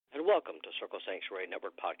Welcome to Circle Sanctuary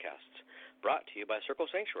Network Podcasts, brought to you by Circle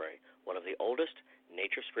Sanctuary, one of the oldest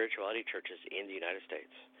nature spirituality churches in the United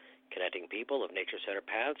States, connecting people of nature-centered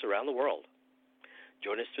paths around the world.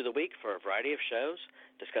 Join us through the week for a variety of shows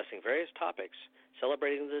discussing various topics,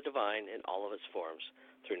 celebrating the divine in all of its forms,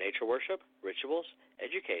 through nature worship, rituals,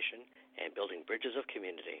 education, and building bridges of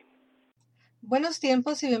community. Buenos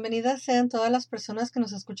tiempos y bienvenidas sean todas las personas que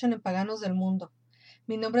nos escuchan en Pagãos del Mundo.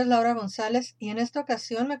 Mi nombre es Laura González y en esta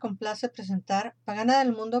ocasión me complace presentar Pagana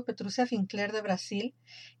del Mundo Petrucia Finkler de Brasil,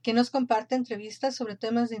 que nos comparte entrevistas sobre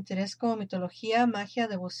temas de interés como mitología, magia,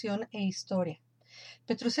 devoción e historia.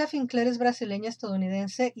 Petrucia Finkler es brasileña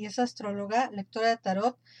estadounidense y es astróloga, lectora de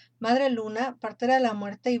tarot, madre luna, partera de la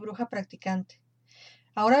muerte y bruja practicante.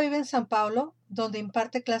 Ahora vive en San Paulo, donde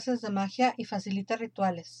imparte clases de magia y facilita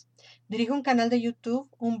rituales. Dirige un canal de YouTube,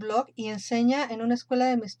 un blog y enseña en una escuela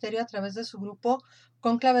de misterio a través de su grupo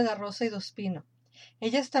Cónclave de Rosa y Dospino.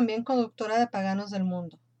 Ella es también conductora de Pagãos del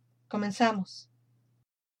Mundo. Comenzamos.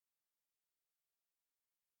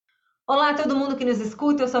 Olá a todo mundo que nos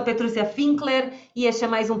escuta, eu sou a Petrucia Finkler e este é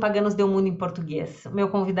mais um Pagãos del Mundo em português. O meu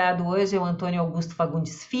convidado hoje é o Antonio Augusto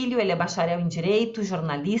Fagundes Filho, ele é bacharel em Direito,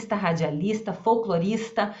 jornalista, radialista,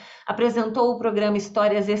 folclorista, apresentou o programa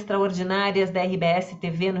Histórias Extraordinárias da RBS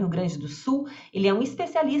TV no Rio Grande do Sul, ele é um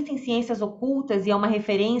especialista em ciências ocultas e é uma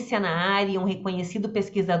referência na área, um reconhecido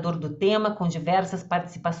pesquisador do tema, com diversas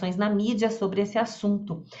participações na mídia sobre esse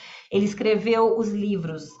assunto. Ele escreveu os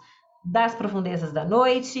livros Das Profundezas da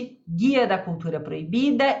Noite, Guia da Cultura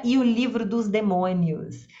Proibida e O Livro dos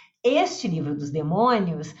Demônios. Este Livro dos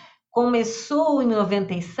Demônios começou em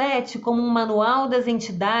 97 como um manual das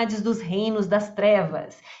entidades dos reinos das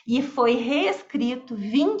trevas e foi reescrito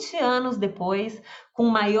 20 anos depois com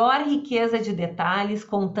maior riqueza de detalhes,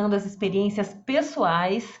 contando as experiências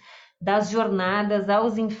pessoais das jornadas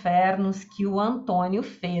aos infernos que o Antônio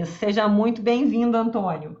fez. Seja muito bem-vindo,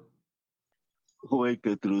 Antônio. Oi,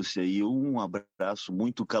 Petrucia, e um abraço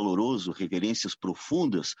muito caloroso, reverências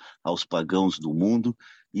profundas aos pagãos do mundo,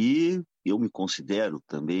 e eu me considero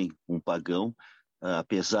também um pagão,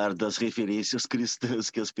 apesar das referências cristãs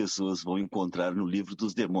que as pessoas vão encontrar no Livro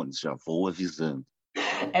dos Demônios, já vou avisando.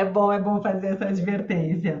 É bom fazer essa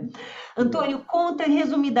advertência. Antônio, conta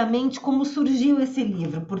resumidamente como surgiu esse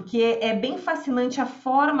livro, porque é bem fascinante a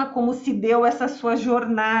forma como se deu essa sua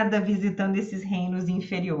jornada visitando esses reinos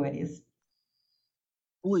inferiores.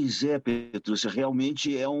 Pois é, Petrucia,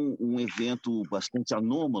 realmente é um evento bastante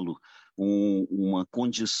anômalo, uma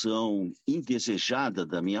condição indesejada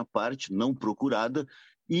da minha parte, não procurada,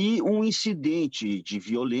 e um incidente de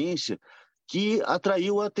violência que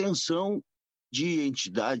atraiu a atenção de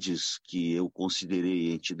entidades que eu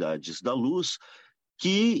considerei entidades da luz,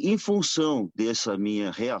 que, em função dessa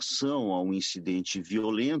minha reação a um incidente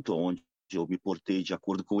violento, onde eu me portei de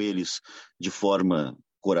acordo com eles de forma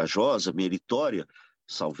corajosa, meritória,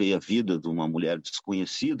 salvei a vida de uma mulher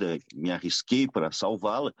desconhecida, me arrisquei para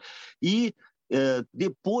salvá-la, e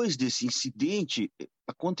depois desse incidente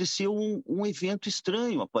aconteceu um evento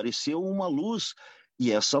estranho, apareceu uma luz,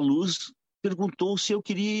 e essa luz perguntou se eu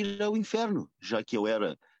queria ir ao inferno, já que eu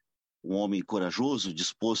era um homem corajoso,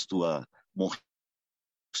 disposto a morrer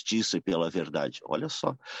pela justiça e pela verdade. Olha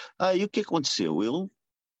só. Aí o que aconteceu? Eu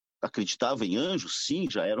acreditava em anjos, sim,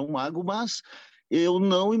 já era um mago, mas eu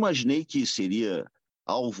não imaginei que seria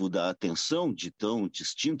alvo da atenção de tão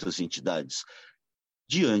distintas entidades.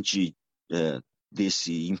 Diante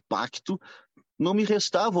desse impacto, não me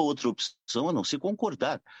restava outra opção a não ser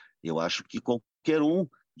concordar. Eu acho que qualquer um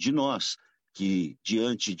de nós que,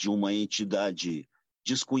 diante de uma entidade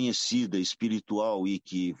desconhecida, espiritual, e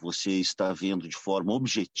que você está vendo de forma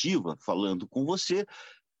objetiva, falando com você,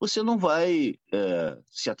 você não vai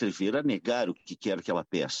se atrever a negar o que quer que ela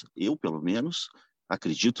peça. Eu, pelo menos,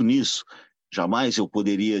 acredito nisso. Jamais eu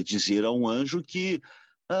poderia dizer a um anjo que,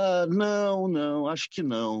 não, acho que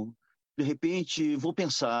não. De repente, vou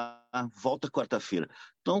pensar, volta quarta-feira.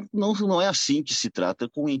 Então, não é assim que se trata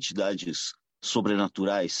com entidades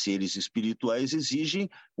sobrenaturais. Seres espirituais exigem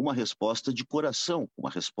uma resposta de coração, uma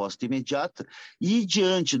resposta imediata. E,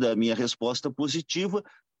 diante da minha resposta positiva,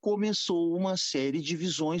 começou uma série de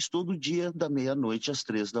visões todo dia, da meia-noite às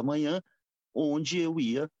 3 da manhã, onde eu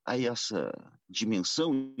ia a essa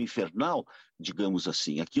dimensão infernal, digamos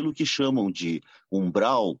assim, aquilo que chamam de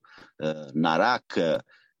umbral, naraka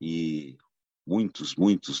e muitos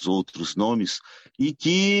outros nomes, e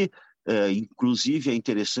que, inclusive, é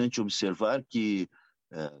interessante observar que,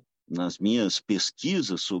 nas minhas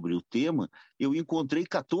pesquisas sobre o tema, eu encontrei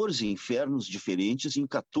 14 infernos diferentes em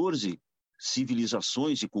 14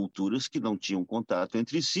 civilizações e culturas que não tinham contato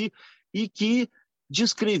entre si e que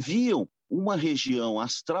descreviam uma região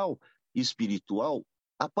astral e espiritual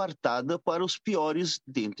apartada para os piores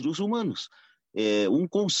dentre os humanos. É um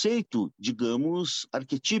conceito, digamos,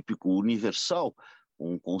 arquetípico, universal,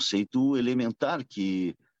 um conceito elementar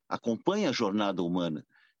que acompanha a jornada humana.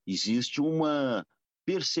 Existe uma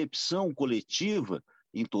percepção coletiva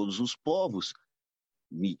em todos os povos,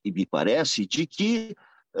 me parece, de que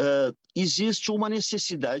existe uma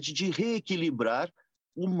necessidade de reequilibrar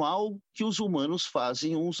o mal que os humanos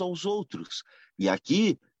fazem uns aos outros. E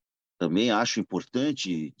aqui, também acho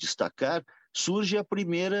importante destacar, surge a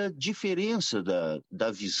primeira diferença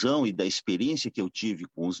da visão e da experiência que eu tive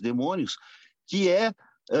com os demônios, que é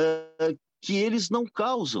que eles não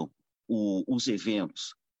causam os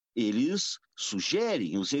eventos, eles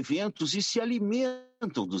sugerem os eventos e se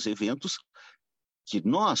alimentam dos eventos que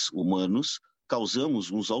nós, humanos,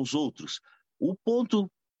 causamos uns aos outros. O ponto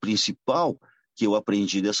principal que eu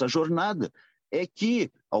aprendi dessa jornada é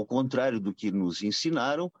que, ao contrário do que nos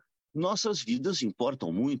ensinaram, nossas vidas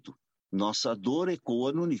importam muito. Nossa dor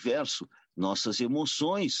ecoa no universo, nossas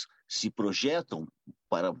emoções se projetam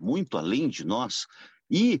para muito além de nós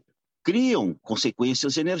e criam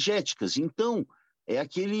consequências energéticas. Então, é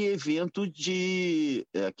aquele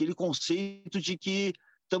aquele conceito de que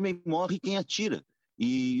também morre quem atira.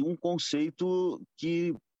 E um conceito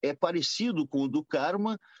que é parecido com o do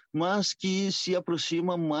karma, mas que se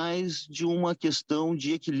aproxima mais de uma questão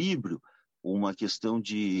de equilíbrio, uma questão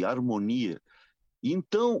de harmonia.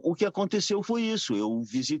 Então, o que aconteceu foi isso. Eu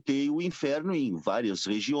visitei o inferno em várias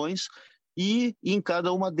regiões e em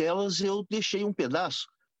cada uma delas eu deixei um pedaço,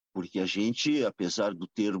 porque a gente, apesar do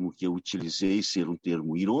termo que eu utilizei ser um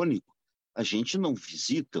termo irônico, a gente não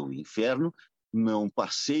visita o inferno, não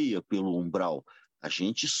passeia pelo umbral, a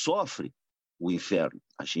gente sofre o inferno,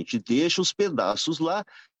 a gente deixa os pedaços lá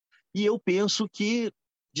e eu penso que,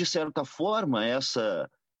 de certa forma, essa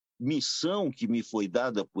missão que me foi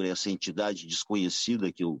dada por essa entidade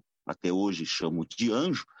desconhecida que eu até hoje chamo de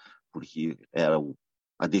anjo, porque era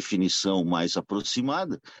a definição mais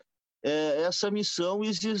aproximada, essa missão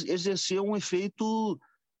exerceu um efeito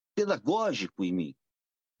pedagógico em mim,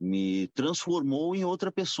 me transformou em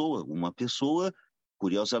outra pessoa, uma pessoa,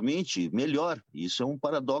 curiosamente, melhor. Isso é um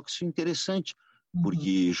paradoxo interessante,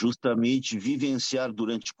 porque justamente vivenciar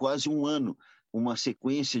durante quase um ano uma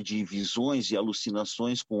sequência de visões e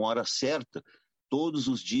alucinações com hora certa, todos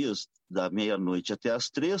os dias, da meia-noite até às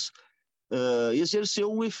 3,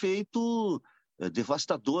 exerceu um efeito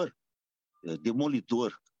devastador,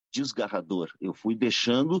 demolidor, desgarrador. Eu fui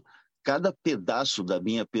deixando cada pedaço da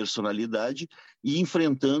minha personalidade e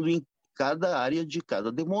enfrentando em cada área de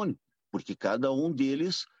cada demônio, porque cada um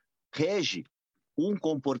deles rege um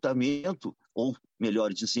comportamento, ou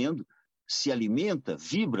melhor dizendo, se alimenta,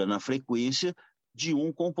 vibra na frequência de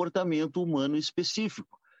um comportamento humano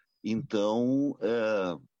específico. Então,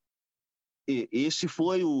 esse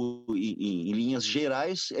foi, em linhas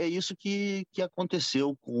gerais, é isso que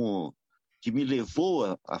aconteceu, que me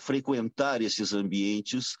levou a frequentar esses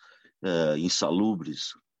ambientes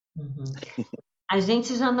insalubres. A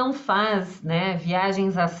gente já não faz, né,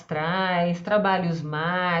 viagens astrais, trabalhos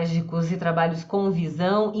mágicos e trabalhos com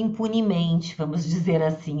visão impunemente, vamos dizer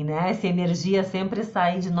assim, né? Essa energia sempre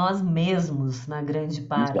sai de nós mesmos, na grande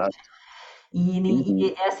parte. Exato.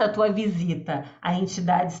 E essa tua visita a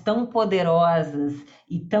entidades tão poderosas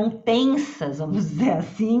e tão tensas, vamos dizer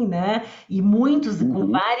assim, né? E muitos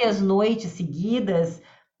com várias noites seguidas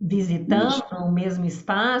visitando o mesmo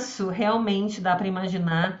espaço, realmente dá para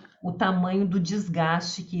imaginar o tamanho do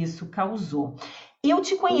desgaste que isso causou. Eu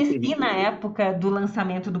te conheci na época do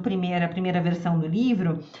lançamento a primeira versão do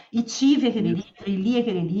livro, e tive aquele livro, e li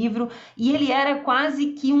aquele livro, e ele era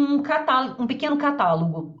quase que um pequeno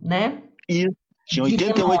catálogo, né? E tinha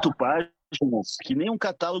 88 páginas, que nem um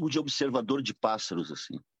catálogo de observador de pássaros,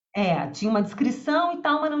 assim. Tinha uma descrição e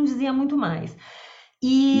tal, mas não dizia muito mais.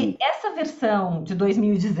 E essa versão de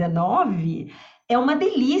 2019 é uma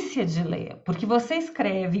delícia de ler, porque você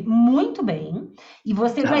escreve muito bem e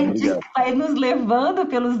você vai nos levando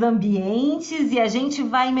pelos ambientes e a gente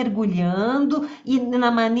vai mergulhando e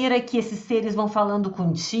na maneira que esses seres vão falando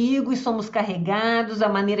contigo e somos carregados, a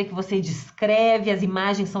maneira que você descreve, as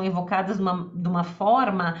imagens são evocadas de uma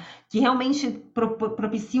forma que realmente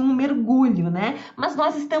propicia um mergulho, né? Mas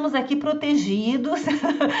nós estamos aqui protegidos,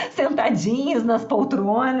 sentadinhos nas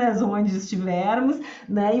poltronas, onde estivermos,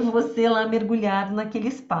 né? E você lá mergulhado naquele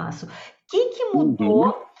espaço. O que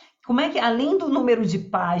mudou? Como é que, além do número de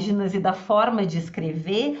páginas e da forma de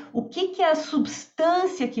escrever, o que é a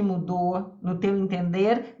substância que mudou, no teu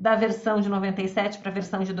entender, da versão de 97 para a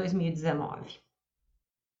versão de 2019?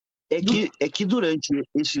 É que durante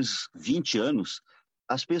esses 20 anos,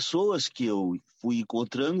 as pessoas que eu fui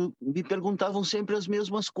encontrando me perguntavam sempre as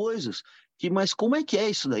mesmas coisas. Mas como é que é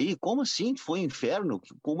isso daí? Como assim foi inferno?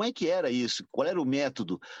 Como é que era isso? Qual era o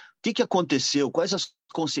método? O que aconteceu? Quais as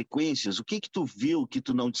consequências? O que tu viu que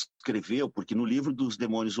tu não descreveu? Porque no livro dos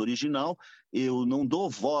demônios original, eu não dou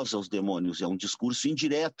voz aos demônios, é um discurso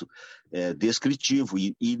indireto, descritivo.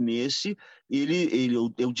 E nesse,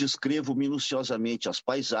 eu descrevo minuciosamente as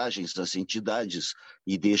paisagens das entidades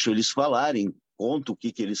e deixo eles falarem, conto o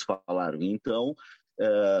que eles falaram. Então,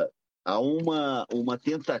 há uma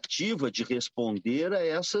tentativa de responder a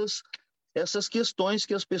essas questões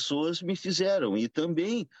que as pessoas me fizeram. E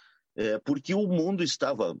também porque o mundo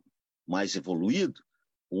estava mais evoluído,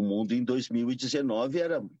 o mundo em 2019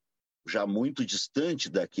 era já muito distante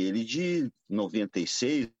daquele de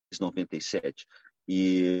 96, 97.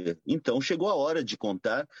 E então chegou a hora de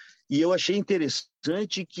contar, e eu achei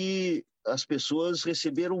interessante que as pessoas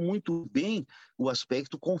receberam muito bem o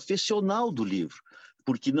aspecto confessional do livro,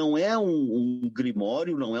 porque não é um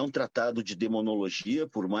grimório, não é um tratado de demonologia,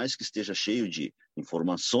 por mais que esteja cheio de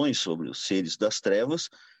informações sobre os seres das trevas,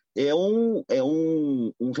 é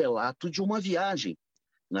um relato de uma viagem.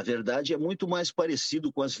 Na verdade, é muito mais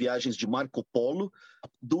parecido com as viagens de Marco Polo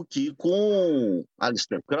do que com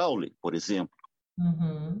Aleister Crowley, por exemplo.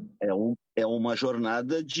 Uhum. É uma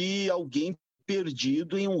jornada de alguém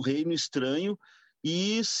perdido em um reino estranho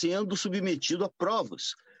e sendo submetido a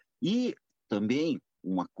provas. E também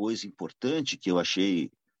uma coisa importante que eu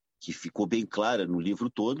achei que ficou bem clara no livro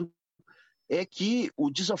todo é que o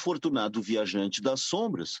desafortunado viajante das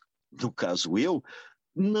sombras, no caso eu,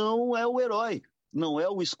 não é o herói, não é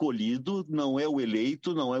o escolhido, não é o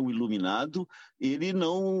eleito, não é o iluminado, ele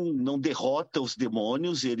não derrota os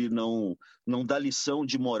demônios, ele não dá lição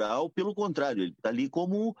de moral, pelo contrário, ele está ali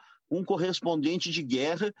como um correspondente de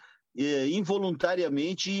guerra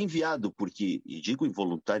involuntariamente enviado, e digo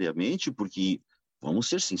involuntariamente porque, vamos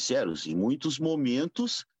ser sinceros, em muitos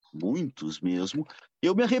momentos, muitos mesmo,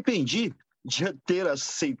 eu me arrependi de ter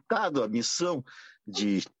aceitado a missão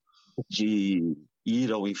de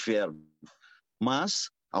ir ao inferno. Mas,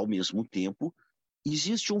 ao mesmo tempo,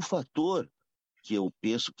 existe um fator que eu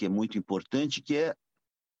penso que é muito importante,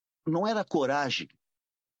 não era a coragem,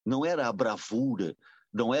 não era a bravura,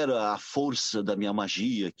 não era a força da minha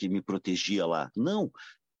magia que me protegia lá. Não,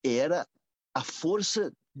 era a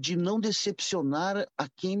força de não decepcionar a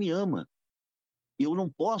quem me ama. Eu não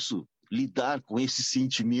posso lidar com esse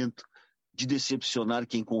sentimento de decepcionar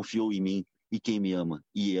quem confiou em mim e quem me ama.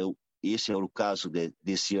 Esse é o caso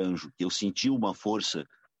desse anjo, que eu senti uma força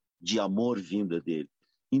de amor vinda dele.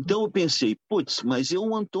 Então eu pensei, mas eu,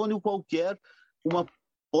 um Antônio qualquer, uma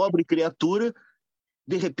pobre criatura,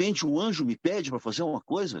 de repente o anjo me pede para fazer uma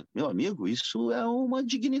coisa? Meu amigo, isso é uma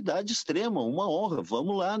dignidade extrema, uma honra.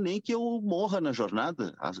 Vamos lá, nem que eu morra na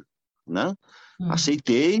jornada, né?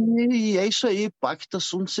 Aceitei e é isso aí, pacta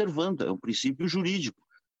sunt servanda, é um princípio jurídico.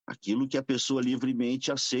 Aquilo que a pessoa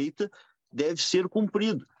livremente aceita deve ser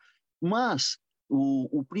cumprido. Mas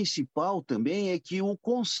o principal também é que o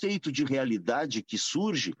conceito de realidade que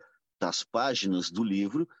surge das páginas do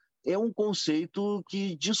livro é um conceito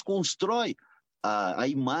que desconstrói a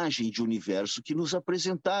imagem de universo que nos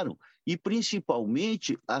apresentaram, e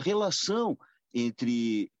principalmente a relação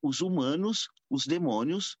entre os humanos, os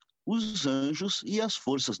demônios, os anjos e as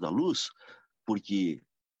forças da luz. Porque,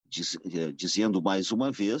 dizendo mais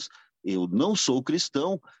uma vez, eu não sou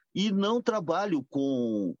cristão e não trabalho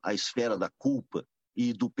com a esfera da culpa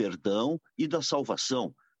e do perdão e da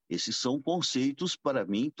salvação. Esses são conceitos, para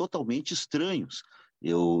mim, totalmente estranhos.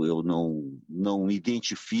 Eu não me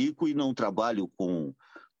identifico e não trabalho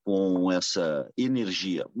com essa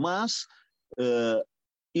energia. Mas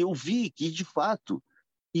eu vi que, de fato,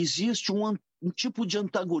 existe um tipo de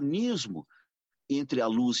antagonismo entre a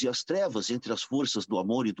luz e as trevas, entre as forças do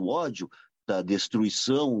amor e do ódio, da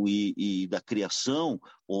destruição e da criação,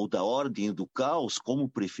 ou da ordem e do caos, como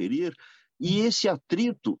preferir, e esse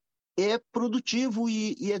atrito é produtivo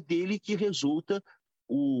e é dele que resulta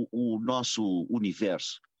o nosso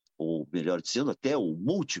universo, ou melhor dizendo, até o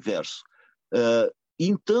multiverso.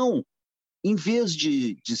 Então, em vez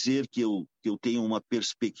de dizer que eu tenho uma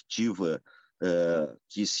perspectiva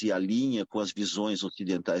que se alinha com as visões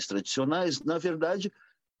ocidentais tradicionais, na verdade,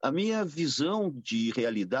 a minha visão de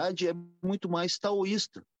realidade é muito mais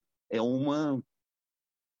taoísta. É uma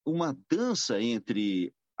dança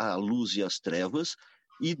entre a luz e as trevas,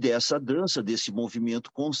 e dessa dança, desse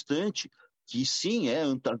movimento constante, que sim, é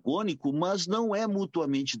antagônico, mas não é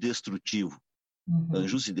mutuamente destrutivo.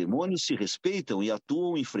 Anjos e demônios se respeitam e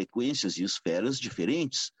atuam em frequências e esferas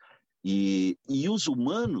diferentes. E os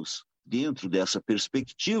humanos, dentro dessa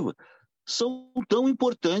perspectiva, são tão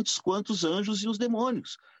importantes quanto os anjos e os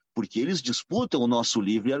demônios, porque eles disputam o nosso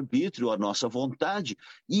livre-arbítrio, a nossa vontade,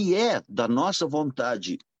 e é da nossa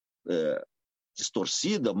vontade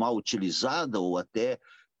distorcida, mal utilizada ou até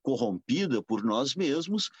corrompida por nós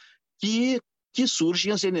mesmos, que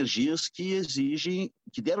surgem as energias que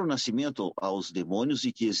deram nascimento aos demônios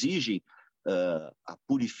e que exigem a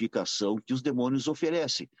purificação que os demônios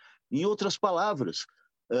oferecem. Em outras palavras,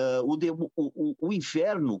 o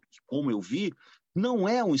inferno, como eu vi, não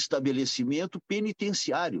é um estabelecimento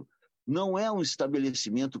penitenciário, não é um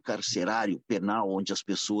estabelecimento carcerário, penal, onde as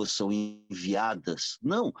pessoas são enviadas.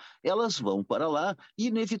 Não, elas vão para lá,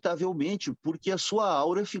 inevitavelmente, porque a sua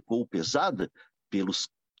aura ficou pesada pelos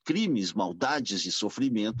crimes, maldades e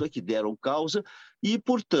sofrimento a que deram causa e,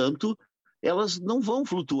 portanto, elas não vão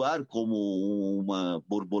flutuar como uma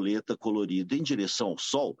borboleta colorida em direção ao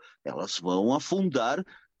sol. Elas vão afundar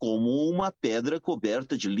como uma pedra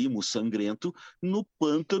coberta de limo sangrento no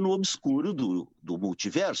pântano obscuro do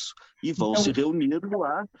multiverso. E vão se reunir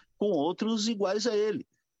lá com outros iguais a ele.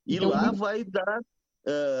 E lá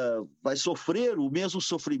vai sofrer o mesmo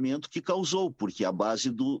sofrimento que causou, porque a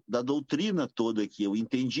base da doutrina toda que eu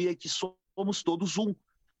entendi é que somos todos um,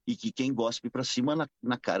 e que quem gospe para cima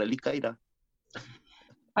na cara lhe cairá.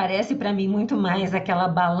 Parece para mim muito mais aquela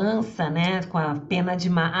balança, né, com a pena de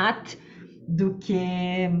Ma'at, do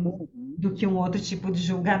que um outro tipo de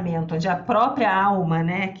julgamento, onde a própria alma,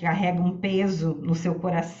 né, que carrega um peso no seu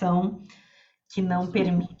coração que não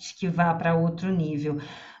permite que vá para outro nível.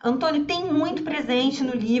 Antônio, tem muito presente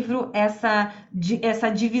no livro essa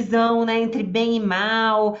divisão, né, entre bem e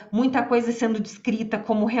mal, muita coisa sendo descrita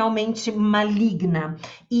como realmente maligna.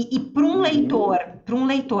 E para um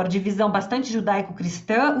leitor de visão bastante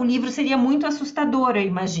judaico-cristã, o livro seria muito assustador, eu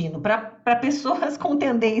imagino. Para pessoas com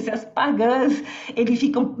tendências pagãs, ele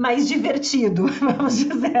fica mais divertido, vamos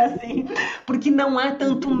dizer assim, porque não há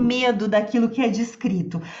tanto medo daquilo que é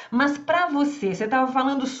descrito. Mas para você estava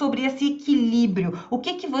falando sobre esse equilíbrio. O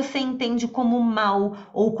que você entende como mal?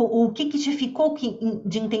 Ou o que te ficou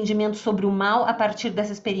de entendimento sobre o mal a partir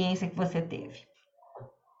dessa experiência que você teve?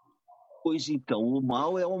 Pois então, o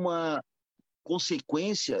mal é uma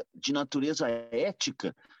consequência de natureza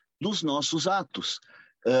ética dos nossos atos.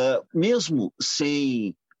 Mesmo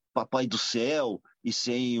sem Papai do Céu e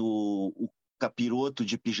sem o capiroto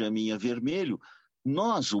de pijaminha vermelho,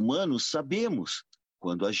 nós, humanos, sabemos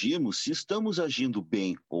quando agimos, se estamos agindo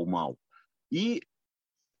bem ou mal. E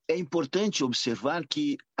é importante observar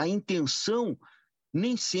que a intenção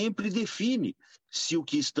nem sempre define se o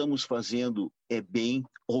que estamos fazendo é bem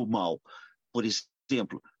ou mal. Por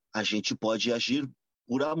exemplo, a gente pode agir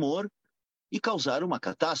por amor e causar uma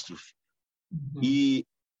catástrofe. E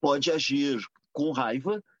pode agir com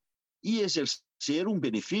raiva e exercer um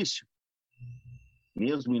benefício,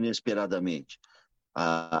 mesmo inesperadamente.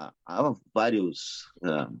 Há vários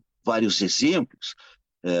exemplos.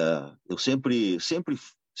 Eu sempre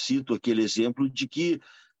cito aquele exemplo de que,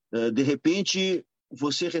 de repente,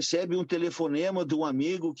 você recebe um telefonema de um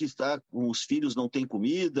amigo que está com os filhos, não tem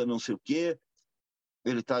comida, não sei o quê,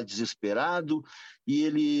 ele está desesperado,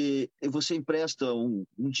 e você empresta um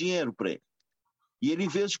dinheiro para ele. E ele, em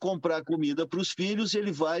vez de comprar comida para os filhos,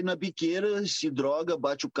 ele vai na biqueira, se droga,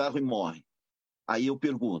 bate o carro e morre. Aí eu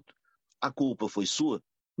pergunto, a culpa foi sua?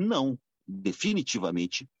 Não,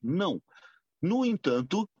 definitivamente não. No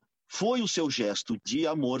entanto, foi o seu gesto de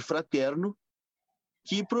amor fraterno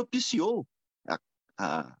que propiciou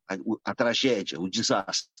a tragédia, o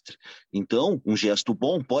desastre. Então, um gesto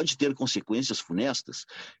bom pode ter consequências funestas.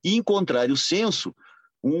 E, em contrário senso,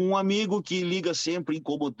 um amigo que liga sempre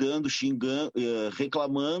incomodando, xingando,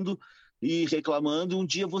 reclamando, um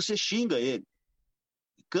dia você xinga ele.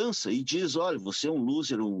 Cansa e diz, olha, você é um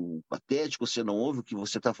loser, um patético, você não ouve o que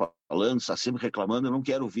você está falando, está sempre reclamando, eu não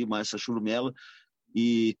quero ouvir mais essa churumela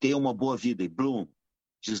e tenha uma boa vida. E blum,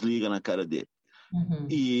 desliga na cara dele.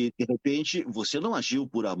 E, de repente, você não agiu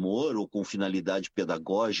por amor ou com finalidade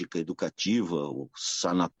pedagógica, educativa ou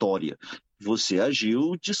sanatória. Você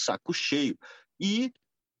agiu de saco cheio. E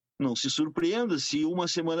não se surpreenda se uma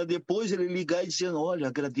semana depois ele ligar e dizer, olha,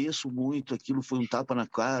 agradeço muito, aquilo foi um tapa na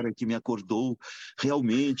cara que me acordou,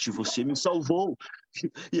 realmente, você me salvou.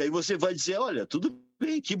 E aí você vai dizer, olha, tudo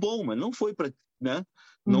bem, que bom, mas não foi para, né?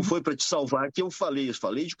 Não foi para te salvar que eu falei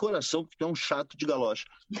de coração, porque tu é um chato de galocha.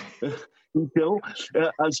 Então,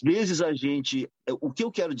 às vezes o que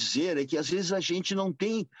eu quero dizer é que às vezes a gente não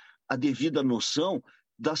tem a devida noção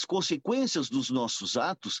das consequências dos nossos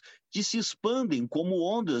atos que se expandem como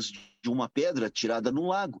ondas de uma pedra tirada no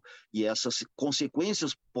lago. E essas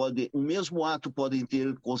consequências o mesmo ato podem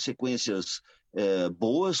ter consequências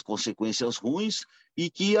boas, consequências ruins,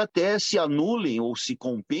 e que até se anulem ou se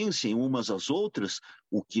compensem umas às outras,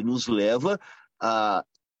 o que nos leva à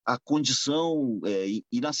condição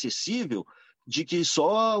inacessível de que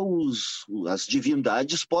só as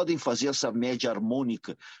divindades podem fazer essa média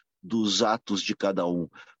harmônica dos atos de cada um.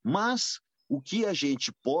 Mas o que a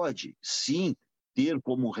gente pode, sim, ter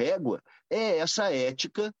como régua é essa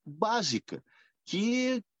ética básica,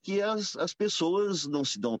 que as pessoas não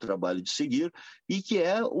se dão o trabalho de seguir, e que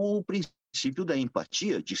é o princípio da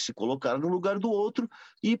empatia, de se colocar no lugar do outro,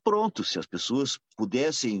 e pronto. Se as pessoas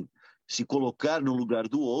pudessem se colocar no lugar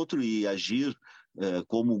do outro e agir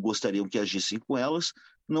como gostariam que agissem com elas,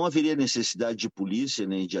 não haveria necessidade de polícia,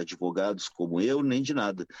 nem de advogados como eu, nem de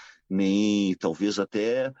nada. Nem talvez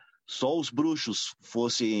até só os bruxos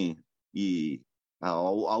fossem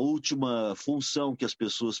a última função que as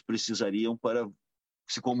pessoas precisariam para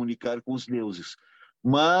se comunicar com os deuses.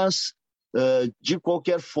 Mas, de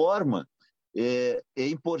qualquer forma, é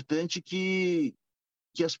importante que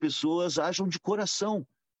as pessoas ajam de coração,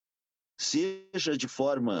 seja de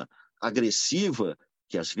forma agressiva,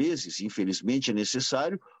 que às vezes, infelizmente, é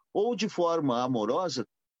necessário, ou de forma amorosa,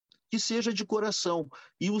 que seja de coração.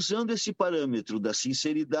 E usando esse parâmetro da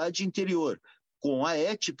sinceridade interior com a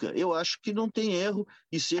ética, eu acho que não tem erro,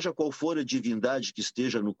 e seja qual for a divindade que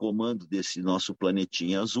esteja no comando desse nosso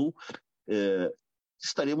planetinha azul,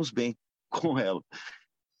 estaremos bem com ela.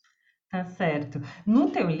 Tá certo.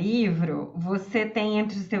 No teu livro, você tem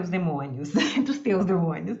entre os teus demônios,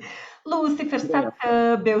 Lúcifer,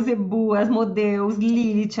 Satã, Belzebu, Asmodeus,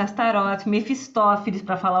 Lilith, Astarote, Mefistófeles,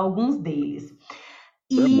 para falar alguns deles.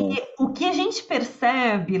 E o que a gente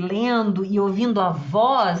percebe lendo e ouvindo a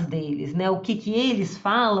voz deles, né, o que eles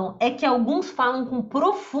falam, é que alguns falam com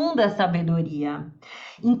profunda sabedoria.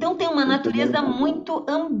 Então tem uma natureza muito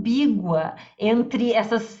ambígua entre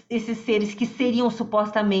esses seres que seriam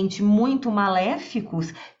supostamente muito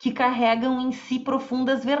maléficos, que carregam em si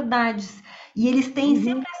profundas verdades. E eles têm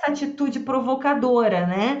sempre essa atitude provocadora,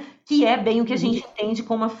 né? Que é bem o que a gente entende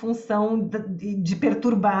como a função de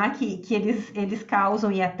perturbar que eles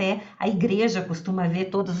causam, e até a igreja costuma ver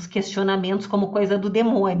todos os questionamentos como coisa do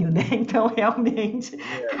demônio, né? Então, realmente,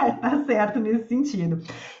 tá certo nesse sentido.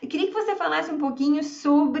 Eu queria que você falasse um pouquinho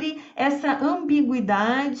sobre essa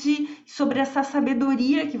ambiguidade, sobre essa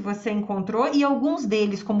sabedoria que você encontrou, e alguns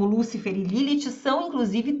deles, como Lúcifer e Lilith, são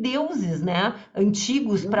inclusive deuses, né?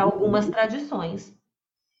 Antigos para algumas tradições.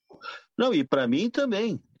 Não, e para mim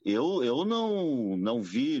também. Eu não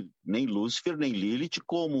vi nem Lúcifer nem Lilith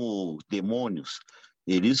como demônios.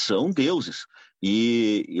 Eles são deuses.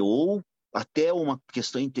 Ou até uma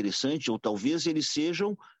questão interessante, ou talvez eles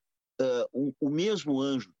sejam o mesmo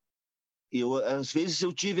anjo. Às vezes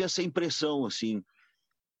eu tive essa impressão, assim,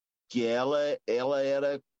 que ela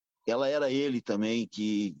era ele também,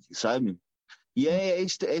 que, sabe? E é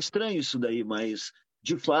estranho isso daí, mas,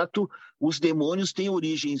 de fato, os demônios têm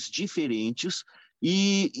origens diferentes,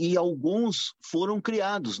 e alguns foram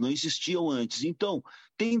criados, não existiam antes. Então,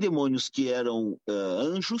 tem demônios que eram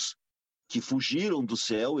anjos, que fugiram do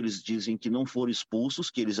céu. Eles dizem que não foram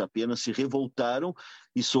expulsos, que eles apenas se revoltaram,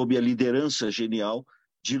 e sob a liderança genial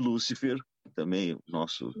de Lúcifer, também o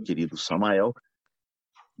nosso querido Samael,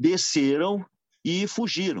 desceram e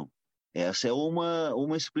fugiram. Essa é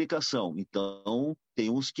uma explicação. Então,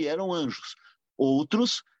 tem uns que eram anjos.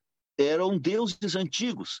 Outros eram deuses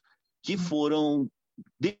antigos, que foram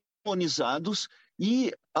demonizados,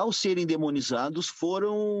 e, ao serem demonizados,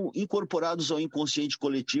 foram incorporados ao inconsciente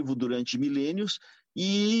coletivo durante milênios,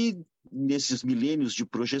 e, nesses milênios de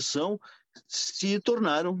projeção, se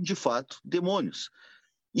tornaram, de fato, demônios.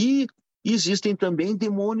 E existem também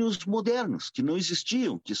demônios modernos, que não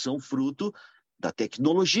existiam, que são fruto da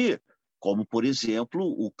tecnologia, como, por exemplo,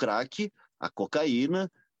 o crack, a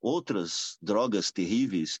cocaína, outras drogas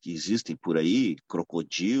terríveis que existem por aí,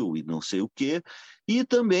 crocodilo e não sei o quê, e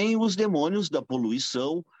também os demônios da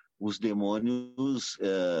poluição, os demônios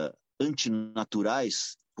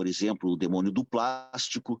antinaturais, por exemplo, o demônio do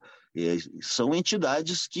plástico. São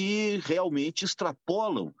entidades que realmente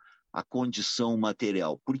extrapolam a condição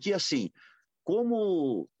material. Porque, assim,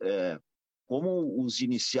 como os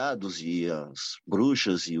iniciados e as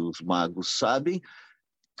bruxas e os magos sabem,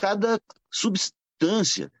 cada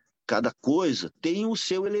substância, cada coisa tem o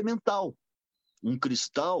seu elemental. Um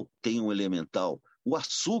cristal tem um elemental, o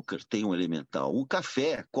açúcar tem um elemental, o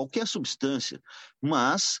café, qualquer substância.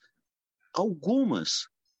 Mas algumas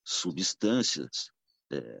substâncias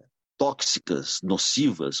tóxicas,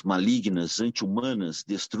 nocivas, malignas, anti-humanas,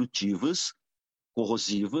 destrutivas,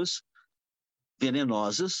 corrosivas,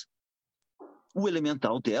 venenosas, o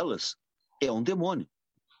elemental delas é um demônio.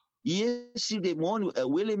 E esse demônio,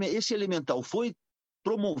 esse elemental foi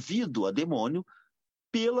promovido a demônio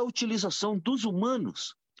pela utilização dos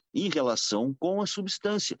humanos em relação com a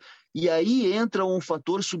substância. E aí entra um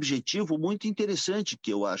fator subjetivo muito interessante,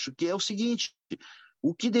 que eu acho que é o seguinte: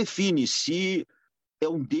 o que define se é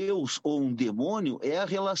um deus ou um demônio é a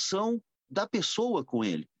relação da pessoa com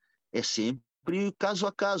ele. É sempre caso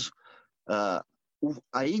a caso.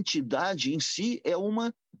 A entidade em si é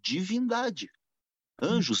uma divindade.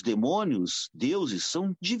 Anjos, demônios, deuses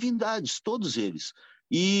são divindades, todos eles.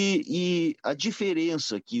 E a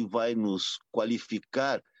diferença que vai nos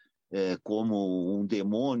qualificar como um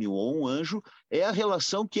demônio ou um anjo é a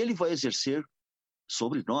relação que ele vai exercer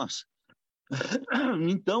sobre nós.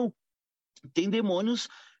 Então, tem demônios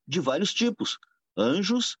de vários tipos.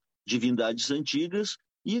 Anjos, divindades antigas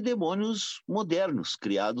e demônios modernos,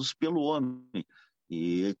 criados pelo homem.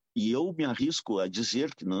 E eu me arrisco a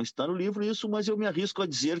dizer, que não está no livro isso, mas eu me arrisco a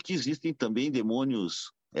dizer que existem também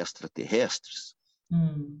demônios extraterrestres,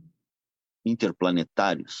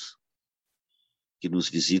 interplanetários, que nos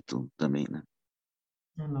visitam também, né?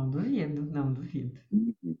 Eu não duvido.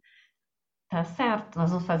 Tá certo,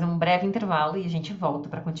 nós vamos fazer um breve intervalo e a gente volta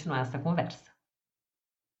para continuar essa conversa.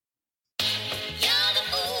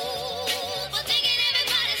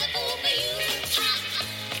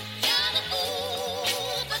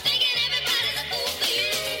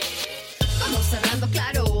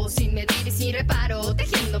 Sin reparo,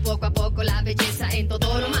 tejiendo poco a poco la belleza en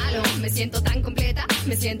todo lo malo. Me siento tan completa,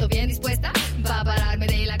 me siento bien dispuesta para pararme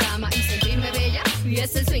de la cama y sentirme bella. Y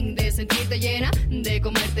es el swing de sentirte llena, de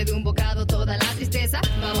comerte de un bocado toda la tristeza.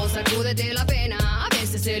 Vamos, sacúdete la pena, a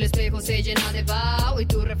veces el espejo se llena de vaho y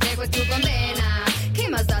tu reflejo es tu condena. ¿Qué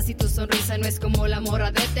más da si tu sonrisa no es como la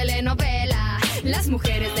morra de telenovela? Las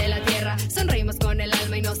mujeres de la tierra sonreímos con el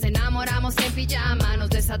alma y nos enamoramos en pijama. Nos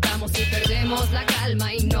desatamos y perdemos la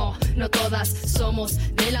calma. Y no todas somos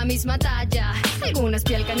de la misma talla. Algunas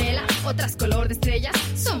piel canela, otras color de estrellas.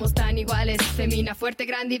 Somos tan iguales, femina, fuerte,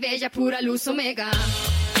 grande y bella, pura luz omega.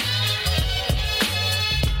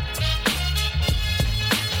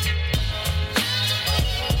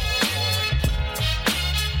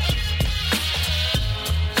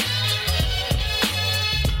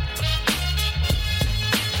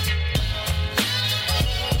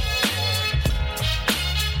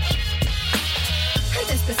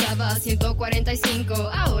 Pesaba 145,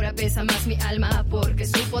 ahora pesa más mi alma porque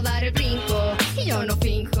supo dar el brinco. Y yo no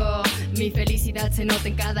finjo, mi felicidad se nota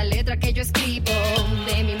en cada letra que yo escribo.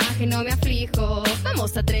 De mi imagen no me aflijo,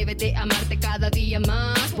 vamos, atrévete a amarte cada día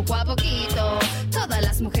más, poco a poquito. Todas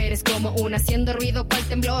las mujeres como una haciendo ruido cual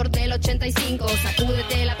temblor del 85.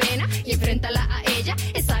 Sacúdete la pena y enfréntala a ella,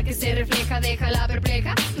 esa que se refleja, déjala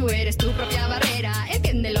perpleja. Tú eres tu propia barrera,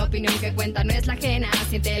 entiende la opinión que cuenta, no es la ajena.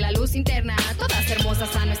 Siente la luz interna, todas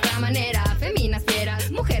hermosas a nuestra manera. Femina fiera,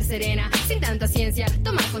 mujer serena, sin tanta ciencia,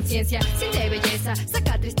 toma conciencia, siente belleza,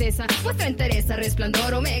 saca tristeza, muestra entereza,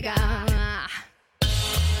 resplandor omega.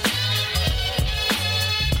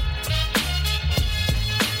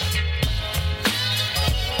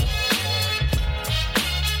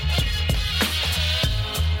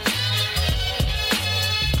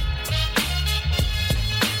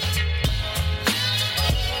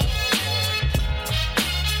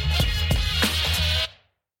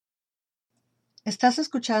 Estás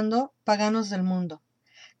escuchando Paganos del Mundo,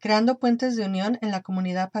 creando puentes de unión en la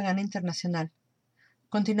comunidad pagana internacional.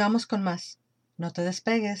 Continuamos con más. No te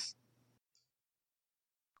despegues.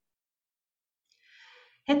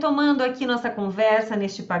 Retomando aqui nossa conversa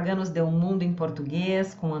neste Paganos del Mundo em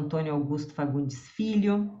português com Antonio Augusto Fagundes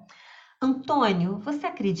Filho. Antônio, você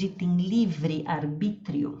acredita em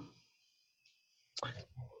livre-arbítrio?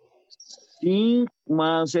 Sim,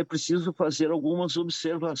 mas é preciso fazer algumas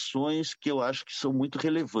observações que eu acho que são muito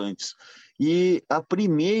relevantes. E a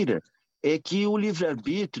primeira é que o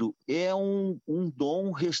livre-arbítrio é um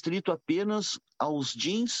dom restrito apenas aos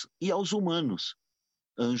djinns e aos humanos.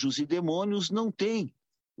 Anjos e demônios não têm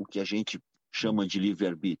o que a gente chama de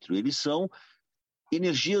livre-arbítrio. Eles são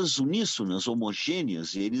energias uníssonas,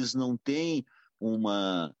 homogêneas, eles não têm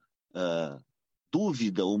uma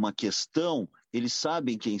dúvida, uma questão. Eles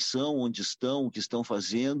sabem quem são, onde estão, o que estão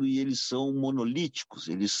fazendo, e eles são monolíticos,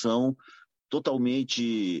 eles são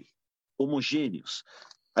totalmente homogêneos.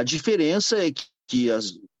 A diferença é que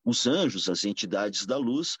os anjos, as entidades da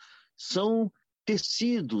luz, são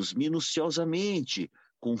tecidos minuciosamente,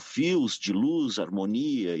 com fios de luz,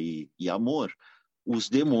 harmonia e amor. os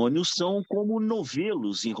demônios são como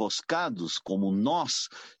novelos enroscados, como nós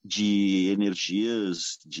de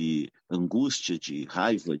energias de angústia, de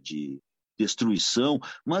raiva, de destruição,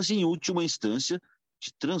 mas em última instância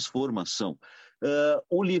de transformação.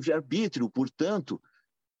 O livre-arbítrio, portanto,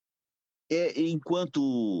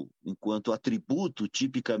 enquanto atributo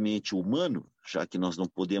tipicamente humano, já que nós não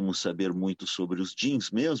podemos saber muito sobre os djinns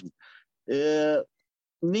mesmo,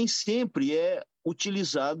 nem sempre é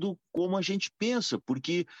utilizado como a gente pensa,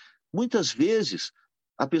 porque muitas vezes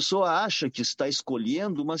a pessoa acha que está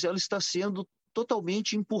escolhendo, mas ela está sendo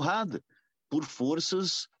totalmente empurrada por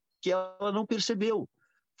forças que ela não percebeu.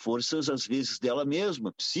 Forças, às vezes, dela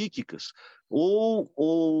mesma, psíquicas,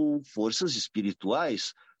 ou forças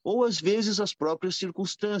espirituais, ou, às vezes, as próprias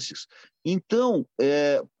circunstâncias. Então,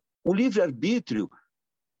 o livre-arbítrio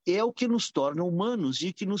é o que nos torna humanos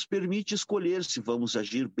e que nos permite escolher se vamos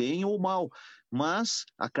agir bem ou mal. Mas,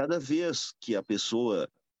 a cada vez que a pessoa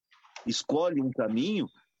escolhe um caminho,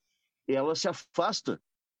 ela se afasta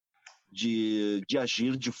de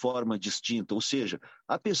agir de forma distinta. Ou seja,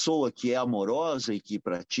 a pessoa que é amorosa e que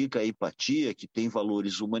pratica a empatia, que tem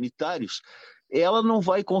valores humanitários, ela não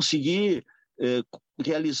vai conseguir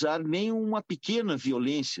realizar nem uma pequena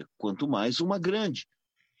violência, quanto mais uma grande.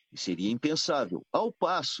 Seria impensável. Ao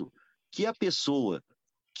passo que a pessoa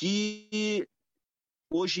que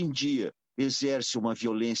hoje em dia exerce uma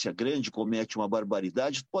violência grande, comete uma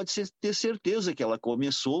barbaridade, pode ter certeza que ela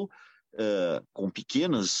começou com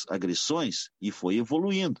pequenas agressões e foi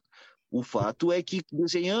evoluindo. O fato é que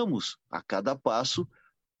desenhamos a cada passo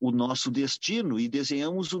o nosso destino e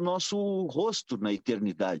desenhamos o nosso rosto na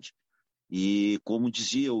eternidade. E como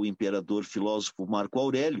dizia o imperador filósofo Marco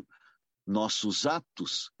Aurélio, nossos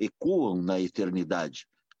atos ecoam na eternidade.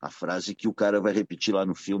 A frase que o cara vai repetir lá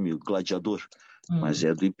no filme O Gladiador, mas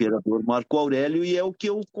é do imperador Marco Aurélio e é o que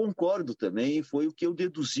eu concordo também e foi o que eu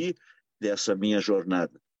deduzi dessa minha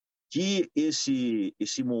jornada. Que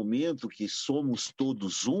esse momento que somos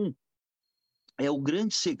todos um é o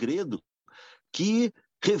grande segredo que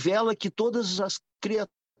revela que todas as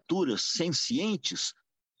criaturas sencientes,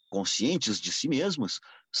 conscientes de si mesmas,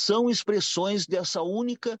 são expressões dessa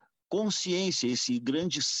única consciência, esse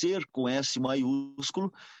grande ser com S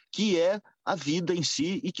maiúsculo, que é a vida em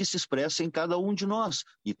si e que se expressa em cada um de nós.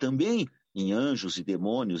 E também em anjos e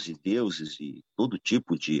demônios e deuses e todo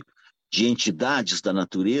tipo de entidades da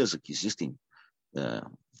natureza, que existem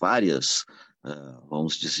várias,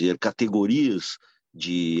 vamos dizer, categorias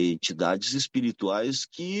de entidades espirituais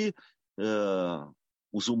que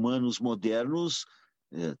os humanos modernos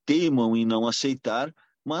teimam em não aceitar,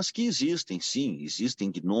 mas que existem, sim,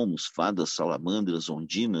 existem gnomos, fadas, salamandras,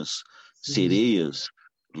 ondinas, sereias,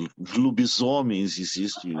 lobisomens,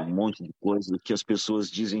 existe um monte de coisa que as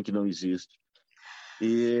pessoas dizem que não existe.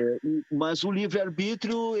 Mas o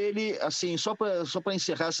livre-arbítrio, ele, assim, só para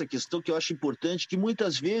encerrar essa questão, que eu acho importante, que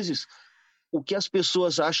muitas vezes o que as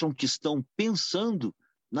pessoas acham que estão pensando,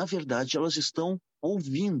 na verdade, elas estão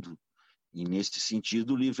ouvindo. E, nesse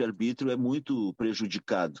sentido, o livre-arbítrio é muito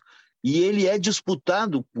prejudicado. E ele é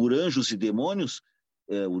disputado por anjos e demônios,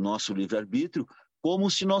 o nosso livre-arbítrio, como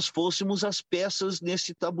se nós fôssemos as peças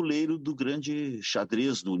nesse tabuleiro do grande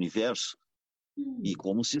xadrez do universo. E,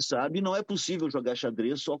 como se sabe, não é possível jogar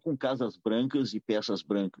xadrez só com casas brancas e peças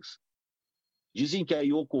brancas. Dizem que a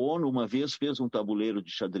Yoko Ono uma vez fez um tabuleiro de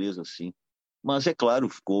xadrez assim. Mas, é claro,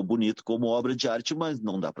 ficou bonito como obra de arte, mas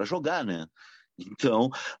não dá para jogar, né? Então,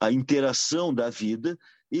 a interação da vida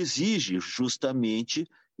exige justamente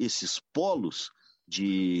esses polos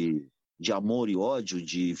de amor e ódio,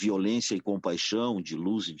 de violência e compaixão, de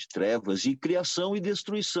luz e de trevas, e criação e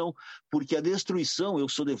destruição. Porque a destruição, eu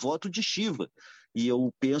sou devoto de Shiva, e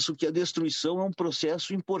eu penso que a destruição é um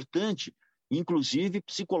processo importante, inclusive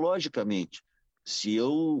psicologicamente. Se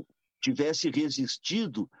eu tivesse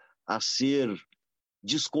resistido a ser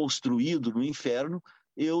desconstruído no inferno,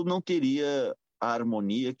 eu não teria a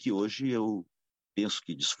harmonia que hoje eu penso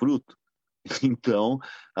que desfruto. Então,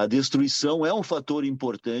 a destruição é um fator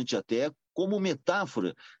importante até como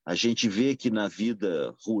metáfora. A gente vê que na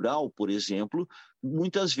vida rural, por exemplo,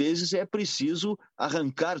 muitas vezes é preciso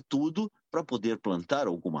arrancar tudo para poder plantar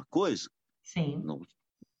alguma coisa. Sim. Não,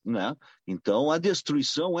 né? Então, a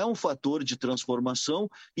destruição é um fator de transformação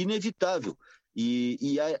inevitável.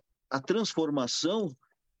 E a transformação,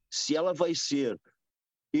 se ela vai ser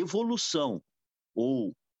evolução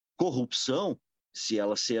ou corrupção, se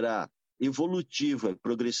ela será evolutiva,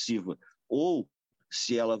 progressiva, ou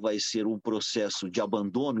se ela vai ser um processo de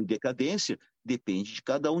abandono e decadência, depende de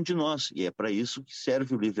cada um de nós. E é para isso que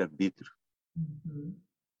serve o livre-arbítrio. Uhum.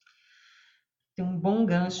 Tem um bom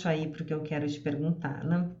gancho aí para o que eu quero te perguntar,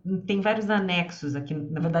 né? Tem vários anexos aqui.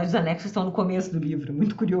 Na verdade, os anexos estão no começo do livro.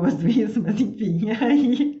 Muito curioso isso, mas enfim.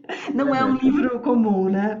 Aí, não é um livro comum,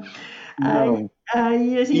 né? Não.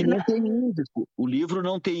 Aí a E gente... não tem índice. O livro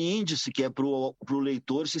não tem índice, que é para o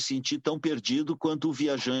leitor se sentir tão perdido quanto o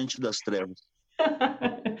viajante das trevas.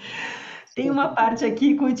 Tem uma parte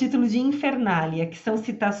aqui com o título de Infernália, que são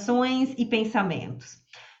citações e pensamentos.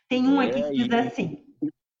 Tem um aqui que diz assim: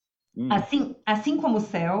 assim como o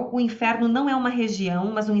céu, o inferno não é uma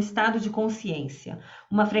região, mas um estado de consciência,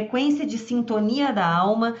 uma frequência de sintonia da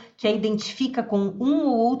alma que a identifica com um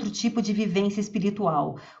ou outro tipo de vivência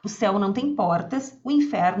espiritual. O céu não tem portas, o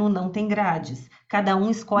inferno não tem grades. Cada um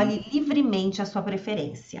escolhe livremente a sua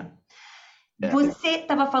preferência. Você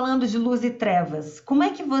estava falando de luz e trevas. Como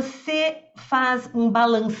é que você faz um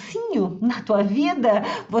balancinho na tua vida?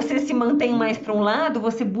 Você se mantém mais para um lado?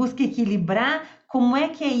 Você busca equilibrar? Como é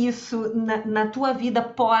que é isso na tua vida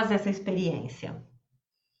pós essa experiência?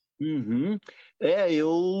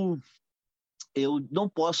 Eu não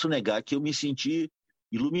posso negar que eu me senti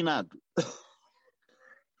iluminado.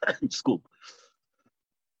 Desculpa.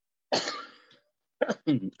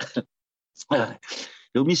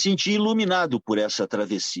 Eu me senti iluminado por essa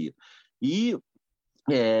travessia. E,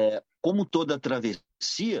 como toda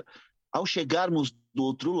travessia, ao chegarmos do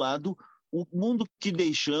outro lado, o mundo que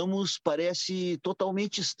deixamos parece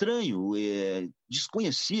totalmente estranho,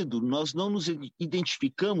 desconhecido. Nós não nos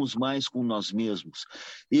identificamos mais com nós mesmos.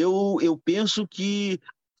 Eu penso que,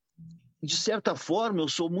 de certa forma, eu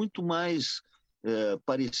sou muito mais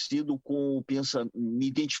parecido com o pensamento, me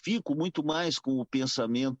identifico muito mais com o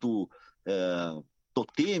pensamento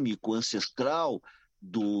totêmico, ancestral,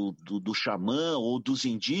 do xamã ou dos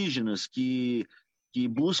indígenas que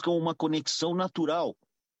buscam uma conexão natural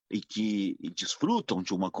e que desfrutam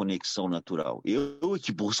de uma conexão natural. Eu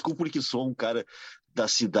que busco porque sou um cara da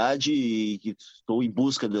cidade e que estou em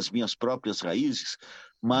busca das minhas próprias raízes,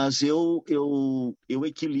 mas eu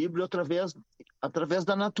equilibro através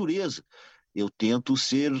da natureza. Eu tento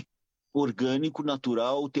ser orgânico,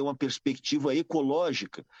 natural, ter uma perspectiva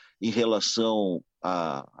ecológica em relação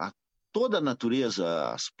a toda a natureza,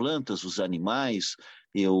 as plantas, os animais.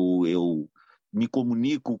 Eu me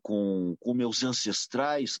comunico com meus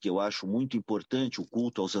ancestrais, que eu acho muito importante, o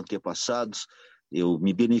culto aos antepassados. Eu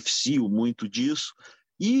me beneficio muito disso.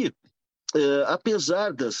 E,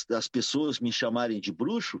 apesar das pessoas me chamarem de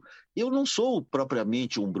bruxo, eu não sou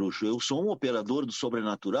propriamente um bruxo. Eu sou um operador do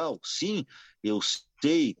sobrenatural, sim. Eu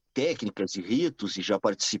sei técnicas e ritos e já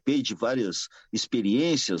participei de várias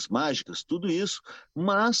experiências mágicas, tudo isso,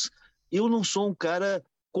 mas eu não sou um cara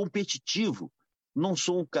competitivo, não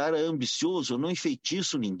sou um cara ambicioso, eu não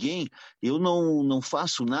enfeitiço ninguém, eu não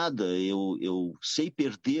faço nada, eu sei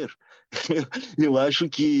perder. Eu acho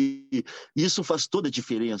que isso faz toda a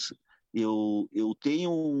diferença. Eu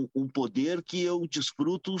tenho um poder que eu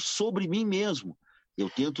desfruto sobre mim mesmo. Eu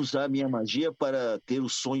tento usar a minha magia para ter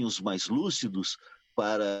os sonhos mais lúcidos,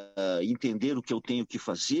 para entender o que eu tenho que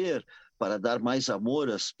fazer, para dar mais amor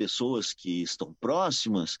às pessoas que estão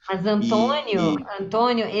próximas. Mas,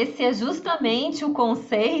 Antônio, esse é justamente o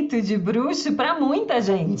conceito de bruxo para muita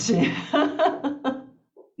gente.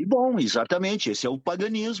 E bom, exatamente, esse é o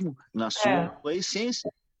paganismo na sua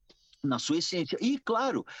essência. Na sua essência. E,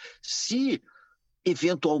 claro, se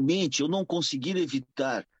eventualmente eu não conseguir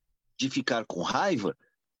evitar de ficar com raiva,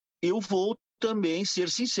 eu vou também ser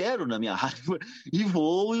sincero na minha raiva e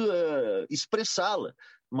vou expressá-la.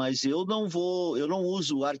 Mas eu não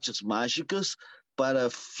uso artes mágicas para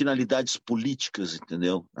finalidades políticas,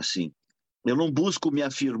 entendeu? Assim, eu não busco me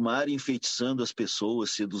afirmar enfeitiçando as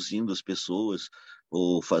pessoas, seduzindo as pessoas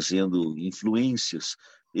ou fazendo influências.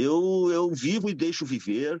 Eu vivo e deixo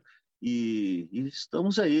viver e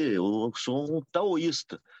estamos aí. Eu sou um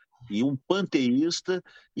taoísta e um panteísta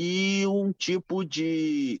e um tipo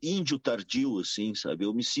de índio tardio, assim, sabe?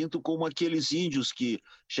 Eu me sinto como aqueles índios que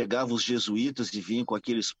chegavam os jesuítas e vinham com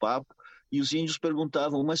aqueles papos e os índios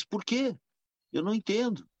perguntavam, mas por quê? Eu não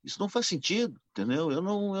entendo, isso não faz sentido, entendeu? Eu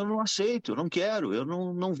não aceito, eu não quero, eu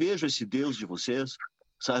não vejo esse Deus de vocês,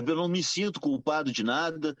 sabe? Eu não me sinto culpado de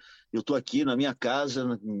nada, eu estou aqui na minha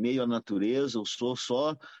casa, em meio à natureza, eu sou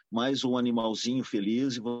só mais um animalzinho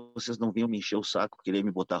feliz e vocês não venham me encher o saco, querer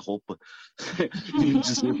me botar roupa e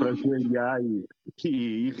dizer para ajoelhar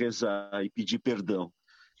e rezar e pedir perdão.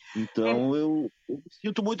 Então, eu me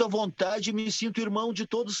sinto muito à vontade e me sinto irmão de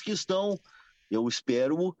todos que estão, eu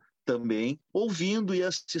espero, também ouvindo e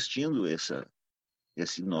assistindo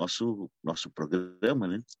esse nosso programa,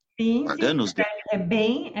 né? Sim, Pagãos.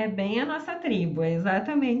 é bem a nossa tribo, é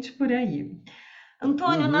exatamente por aí.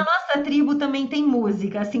 Antônio, na Uhum, nossa tribo também tem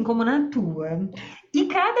música, assim como na tua. E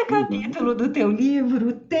cada uhum. capítulo do teu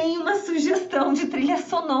livro tem uma sugestão de trilha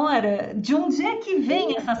sonora. De onde é que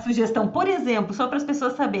vem essa sugestão? Por exemplo, só para as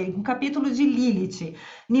pessoas saberem, um capítulo de Lilith,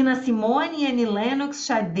 Nina Simone, Annie Lennox,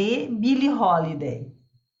 Sade, Billie Holiday.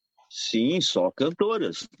 Sim, só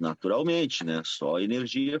cantoras, naturalmente, né? Só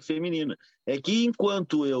energia feminina. É que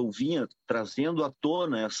enquanto eu vinha trazendo à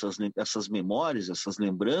tona essas memórias, essas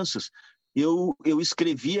lembranças, eu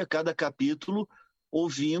escrevia cada capítulo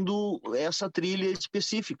ouvindo essa trilha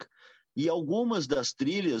específica. E algumas das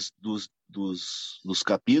trilhas dos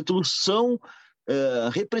capítulos são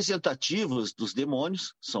representativas dos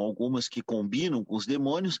demônios, são algumas que combinam com os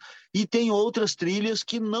demônios, e tem outras trilhas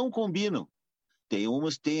que não combinam.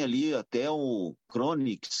 Tem ali até o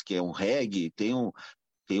Chronix, que é um reggae,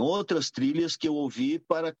 tem outras trilhas que eu ouvi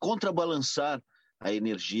para contrabalançar a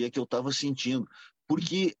energia que eu estava sentindo.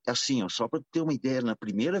 Porque, assim, ó, só para ter uma ideia, na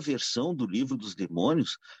primeira versão do Livro dos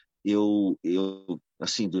Demônios,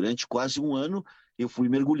 assim, durante quase um ano, eu fui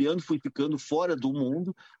mergulhando, fui ficando fora do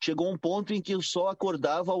mundo, chegou um ponto em que eu só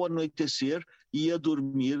acordava ao anoitecer e ia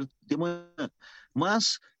dormir de manhã.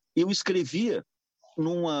 Mas eu escrevia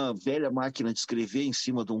numa velha máquina de escrever em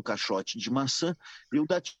cima de um caixote de maçã, eu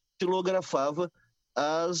datilografava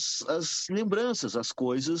as lembranças, as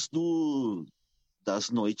coisas das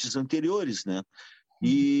noites anteriores, né?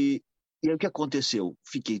 E, e aí o que aconteceu?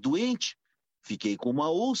 Fiquei doente, fiquei com uma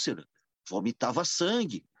úlcera, vomitava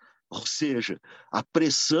sangue, ou seja, a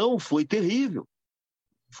pressão foi terrível.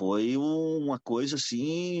 Foi uma coisa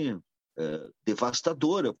assim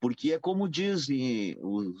devastadora, porque é como dizem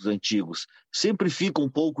os antigos, sempre fica um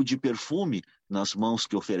pouco de perfume nas mãos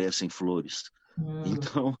que oferecem flores. Hum.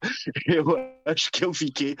 Então, eu acho que eu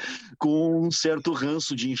fiquei com um certo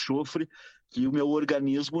ranço de enxofre, que o meu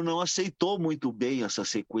organismo não aceitou muito bem essa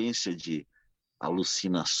sequência de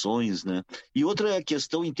alucinações, né? E outra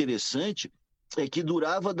questão interessante é que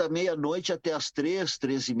durava da meia-noite até as 3h,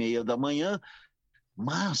 3h30 da manhã,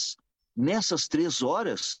 mas nessas 3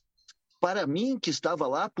 horas, para mim, que estava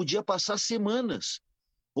lá, podia passar semanas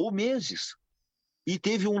ou meses. E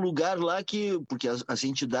teve um lugar lá porque as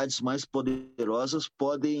entidades mais poderosas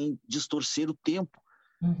podem distorcer o tempo.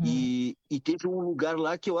 Uhum. E teve um lugar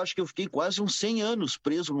lá que eu acho que eu fiquei quase uns 100 anos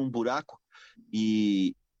preso num buraco.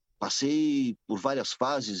 E passei por várias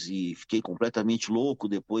fases e fiquei completamente louco.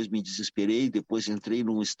 Depois me desesperei, depois entrei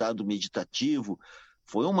num estado meditativo.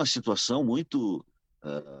 Foi uma situação muito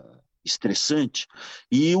estressante.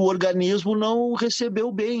 E o organismo não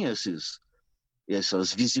recebeu bem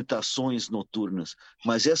essas visitações noturnas.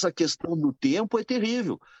 Mas essa questão do tempo é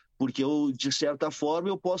terrível, porque eu, de certa forma,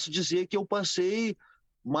 eu posso dizer que eu passei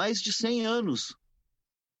mais de 100 anos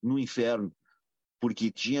no inferno,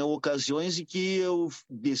 porque tinha ocasiões em que eu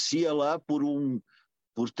descia lá por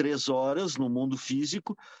 3 horas no mundo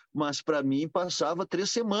físico, mas para mim passava 3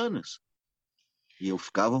 semanas. E eu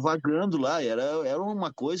ficava vagando lá, era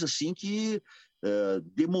uma coisa assim que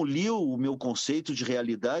demoliu o meu conceito de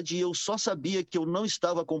realidade, e eu só sabia que eu não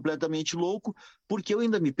estava completamente louco, porque eu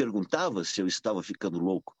ainda me perguntava se eu estava ficando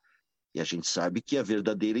louco. E a gente sabe que a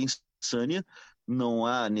verdadeira insânia não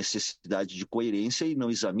há necessidade de coerência e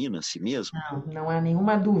não examina a si mesmo. Não, não há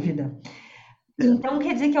nenhuma dúvida. É, Então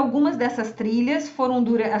quer dizer que algumas dessas trilhas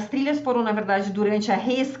as trilhas foram, na verdade, durante a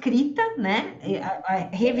reescrita, né? A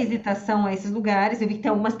revisitação a esses lugares. Eu vi que tem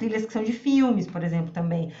algumas trilhas que são de filmes, por exemplo,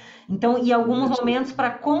 também. Então, e alguns isso, momentos para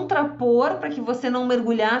contrapor, para que você não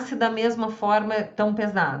mergulhasse da mesma forma tão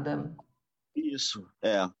pesada. isso,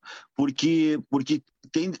 é. Porque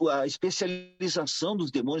tem a especialização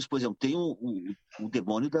dos demônios, por exemplo, tem o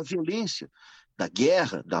demônio da violência, da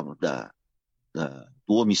guerra,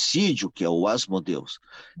 do homicídio, que é o Asmodeus.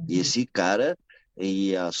 Uhum. Esse cara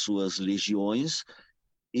e as suas legiões,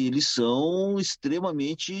 eles são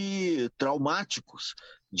extremamente traumáticos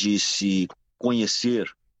de se conhecer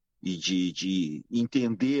e de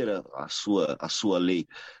entender a sua lei.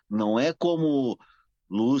 Não é como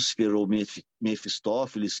Lúcifer ou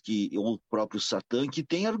Mefistófeles, ou o próprio Satã, que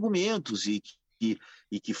tem argumentos e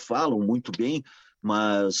que falam muito bem,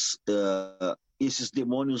 mas esses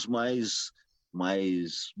demônios mais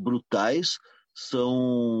brutais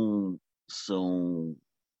são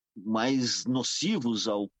mais nocivos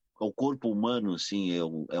ao corpo humano, assim,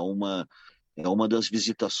 é uma das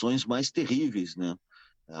visitações mais terríveis, né?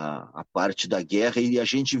 A parte da guerra, e a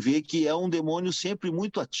gente vê que é um demônio sempre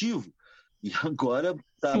muito ativo, e agora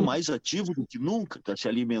está Sim, mais ativo do que nunca, está se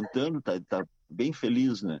alimentando, está bem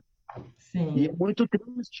feliz, né? E é sim. muito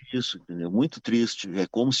triste isso, entendeu? Muito triste. É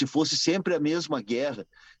como se fosse sempre a mesma guerra.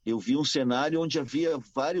 Eu vi um cenário onde havia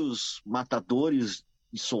vários matadores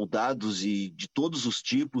soldados e de todos os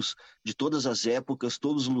tipos, de todas as épocas,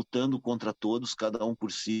 todos lutando contra todos, cada um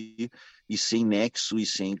por si, e sem nexo e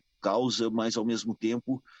sem causa, mas ao mesmo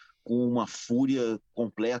tempo com uma fúria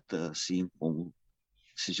completa, assim, como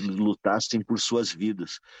se lutassem por suas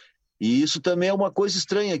vidas. E isso também é uma coisa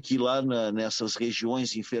estranha, que lá nessas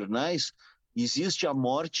regiões infernais existe a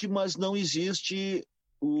morte, mas não existe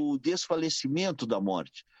o desfalecimento da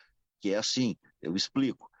morte, que é assim, eu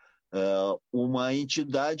explico. Uma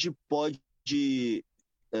entidade pode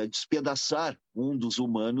despedaçar um dos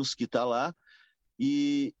humanos que está lá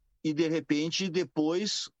e de repente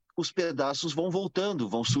depois os pedaços vão voltando,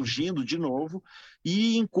 vão surgindo de novo,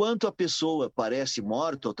 e enquanto a pessoa parece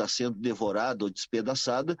morta ou está sendo devorada ou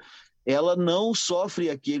despedaçada, ela não sofre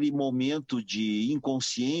aquele momento de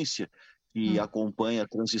inconsciência que acompanha a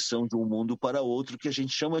transição de um mundo para outro, que a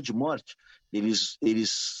gente chama de morte.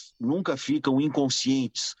 Eles nunca ficam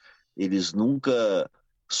inconscientes, eles nunca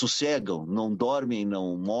sossegam, não dormem,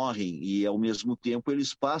 não morrem, e ao mesmo tempo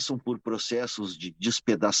eles passam por processos de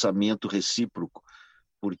despedaçamento recíproco,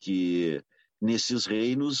 porque nesses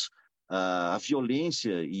reinos a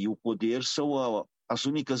violência e o poder são as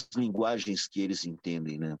únicas linguagens que eles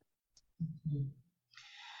entendem, né?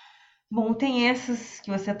 Bom, tem essas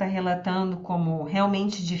que você está relatando como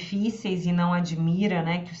realmente difíceis e não admira,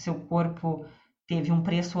 né, que o seu corpo teve um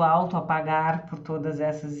preço alto a pagar por todas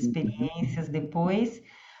essas experiências depois.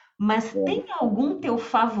 Mas tem algum teu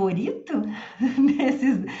favorito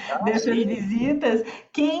dessas visitas?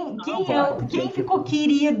 Quem ficou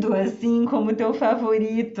querido, assim, como teu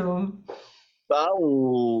favorito?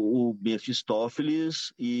 O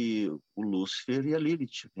Mefistófeles e o Lúcifer e a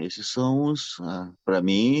Lilith. Esses são para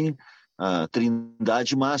mim, a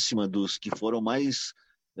trindade máxima dos que foram mais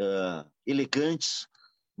elegantes,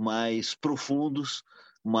 mais profundos,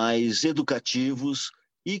 mais educativos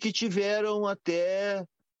e que tiveram até,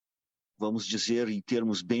 vamos dizer, em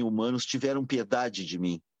termos bem humanos, tiveram piedade de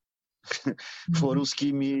mim. Foram os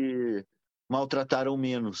que me maltrataram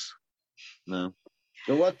menos, né?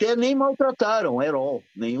 Eu até nem maltrataram,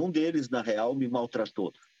 nenhum deles, na real, me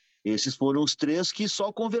maltratou. Esses foram os 3 que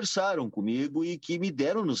só conversaram comigo e que me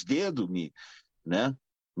deram nos dedos, né?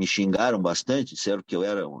 Me xingaram bastante, disseram que eu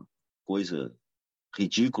era uma coisa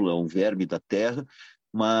ridícula, um verme da terra,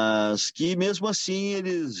 mas que mesmo assim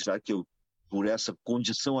eles, já que eu, por essa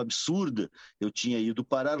condição absurda, eu tinha ido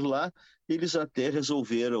parar lá, eles até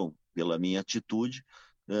resolveram, pela minha atitude,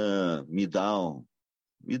 me dar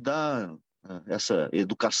essa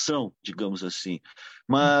educação, digamos assim.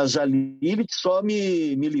 Mas a Lilith só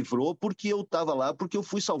me livrou porque eu estava lá, porque eu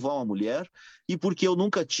fui salvar uma mulher e porque eu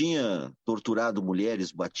nunca tinha torturado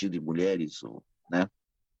mulheres, batido em mulheres, né?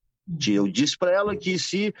 Eu disse para ela que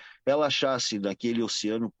se ela achasse naquele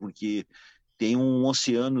oceano, porque tem um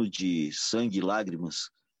oceano de sangue e lágrimas,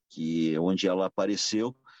 que é onde ela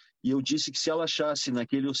apareceu, e eu disse que se ela achasse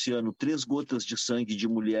naquele oceano 3 gotas de sangue de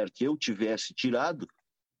mulher que eu tivesse tirado,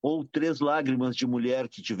 ou 3 lágrimas de mulher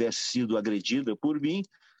que tivesse sido agredida por mim,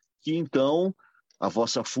 que então a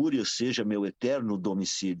vossa fúria seja meu eterno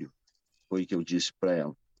domicílio. Foi o que eu disse para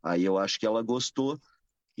ela. Aí eu acho que ela gostou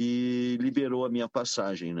e liberou a minha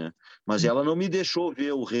passagem, né? Mas ela não me deixou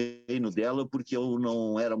ver o reino dela porque eu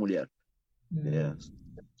não era mulher.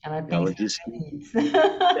 Ela disse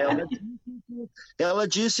ela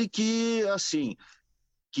disse que, assim,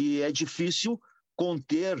 que é difícil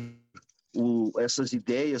conter essas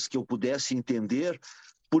ideias que eu pudesse entender,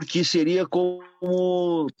 porque seria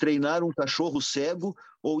como treinar um cachorro cego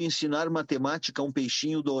ou ensinar matemática a um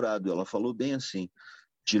peixinho dourado. Ela falou bem assim,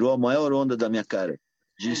 tirou a maior onda da minha cara.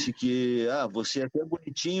 Disse que você é até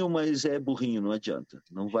bonitinho, mas é burrinho, não adianta.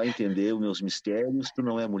 Não vai entender os meus mistérios, tu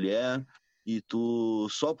não é mulher, e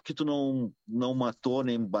só porque tu não matou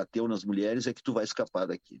nem bateu nas mulheres é que tu vai escapar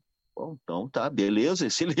daqui. Bom, então tá, beleza,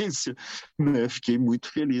 excelência. Fiquei muito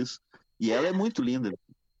feliz. E ela é muito linda.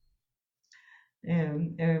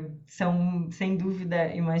 São, sem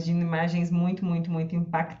dúvida, imagino imagens muito, muito, muito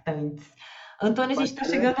impactantes. Antônio, a gente está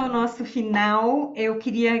chegando ao nosso final. Eu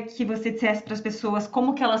queria que você dissesse para as pessoas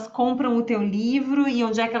como que elas compram o teu livro e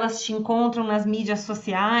onde é que elas te encontram nas mídias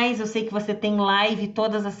sociais. Eu sei que você tem live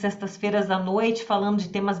todas as sextas-feiras à noite falando de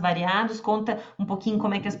temas variados. Conta um pouquinho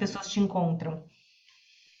como é que as pessoas te encontram.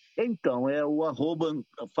 Então, é o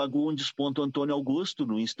 @fagundes.antonioaugusto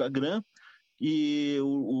no Instagram e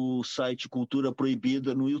o site Cultura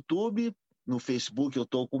Proibida no YouTube. No Facebook eu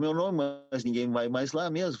estou com o meu nome, mas ninguém vai mais lá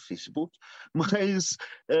mesmo, Facebook. Mas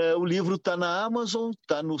o livro está na Amazon,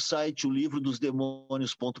 está no site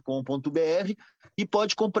olivrodosdemonios.com.br e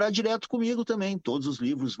pode comprar direto comigo também. Todos os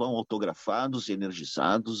livros vão autografados,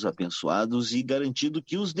 energizados, abençoados e garantido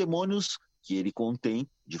que os demônios que ele contém,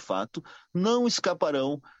 de fato, não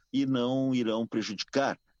escaparão e não irão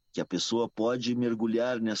prejudicar, que a pessoa pode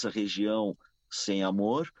mergulhar nessa região sem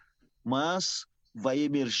amor, mas vai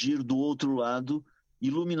emergir do outro lado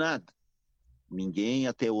iluminada. Ninguém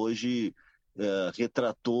até hoje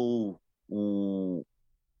retratou o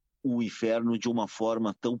inferno de uma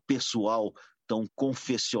forma tão pessoal, tão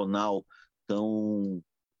confessional, tão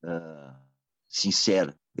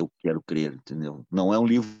sincera, eu quero crer, entendeu? Não é um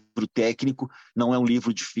livro técnico, não é um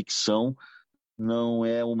livro de ficção, não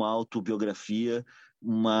é uma autobiografia,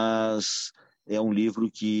 mas é um livro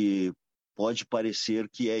que pode parecer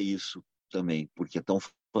que é isso também, porque é tão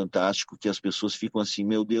fantástico que as pessoas ficam assim,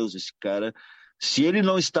 meu Deus, esse cara, se ele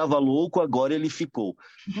não estava louco, agora ele ficou.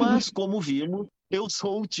 Mas, como vimos, eu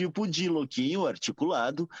sou um tipo de louquinho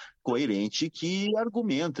articulado, coerente, que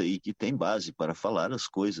argumenta e que tem base para falar as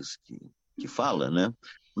coisas que fala, né?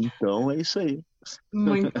 Então, é isso aí.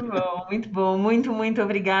 Muito bom, muito bom. Muito, muito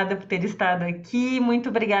obrigada por ter estado aqui. Muito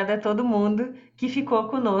obrigada a todo mundo que ficou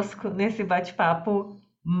conosco nesse bate-papo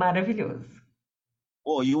maravilhoso.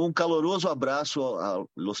 Oh, e um caloroso abraço a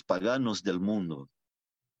los paganos del mundo.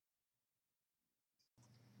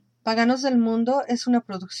 Paganos del Mundo es una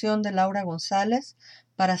producción de Laura González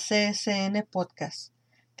para CSN Podcast,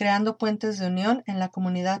 creando puentes de unión en la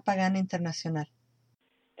comunidad pagana internacional.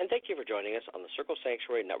 And thank you for joining us on the Circle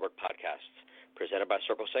Sanctuary Network podcasts, presented by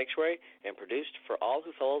Circle Sanctuary and produced for all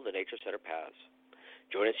who follow the Nature Center paths.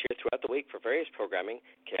 Join us here throughout the week for various programming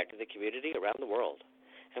connecting the community around the world.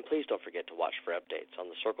 And please don't forget to watch for updates on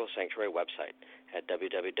the Circle Sanctuary website at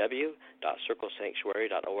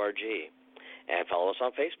www.circlesanctuary.org. And follow us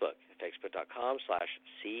on Facebook at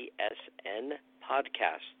facebook.com/CSN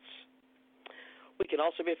podcasts. We can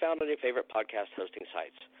also be found on your favorite podcast hosting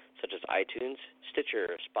sites, such as iTunes,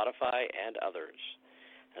 Stitcher, Spotify, and others.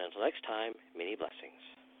 And until next time, many blessings.